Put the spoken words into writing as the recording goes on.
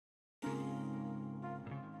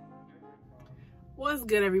What's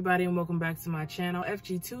good, everybody, and welcome back to my channel.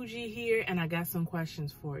 FG2G here, and I got some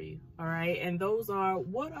questions for you. All right, and those are,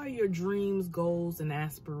 what are your dreams, goals, and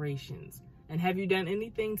aspirations? And have you done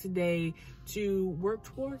anything today to work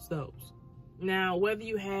towards those? Now, whether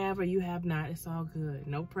you have or you have not, it's all good.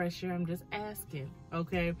 No pressure. I'm just asking,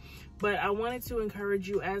 okay? But I wanted to encourage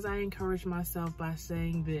you, as I encourage myself, by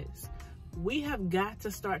saying this. We have got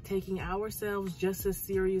to start taking ourselves just as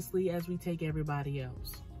seriously as we take everybody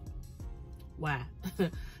else. Why?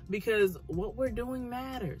 Because what we're doing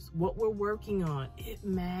matters. What we're working on, it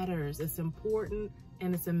matters. It's important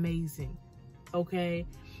and it's amazing, okay?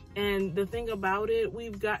 And the thing about it,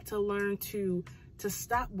 we've got to learn to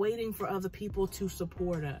stop waiting for other people to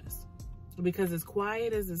support us. Because as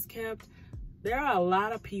quiet as it's kept, there are a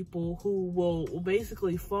lot of people who will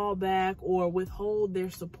basically fall back or withhold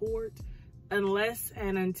their support unless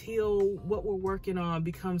and until what we're working on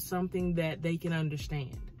becomes something that they can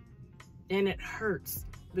understand. And it hurts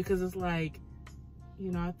because it's like,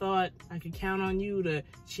 you know, I thought I could count on you to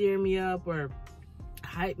cheer me up or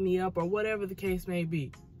hype me up or whatever the case may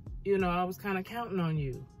be. You know, I was kind of counting on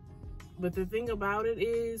you. But the thing about it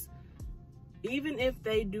is, even if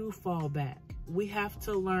they do fall back, we have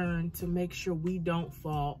to learn to make sure we don't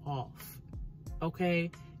fall off, okay?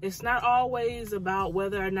 It's not always about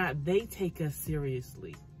whether or not they take us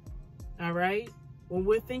seriously, all right? When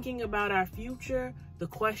we're thinking about our future, the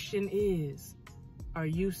question is, are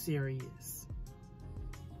you serious?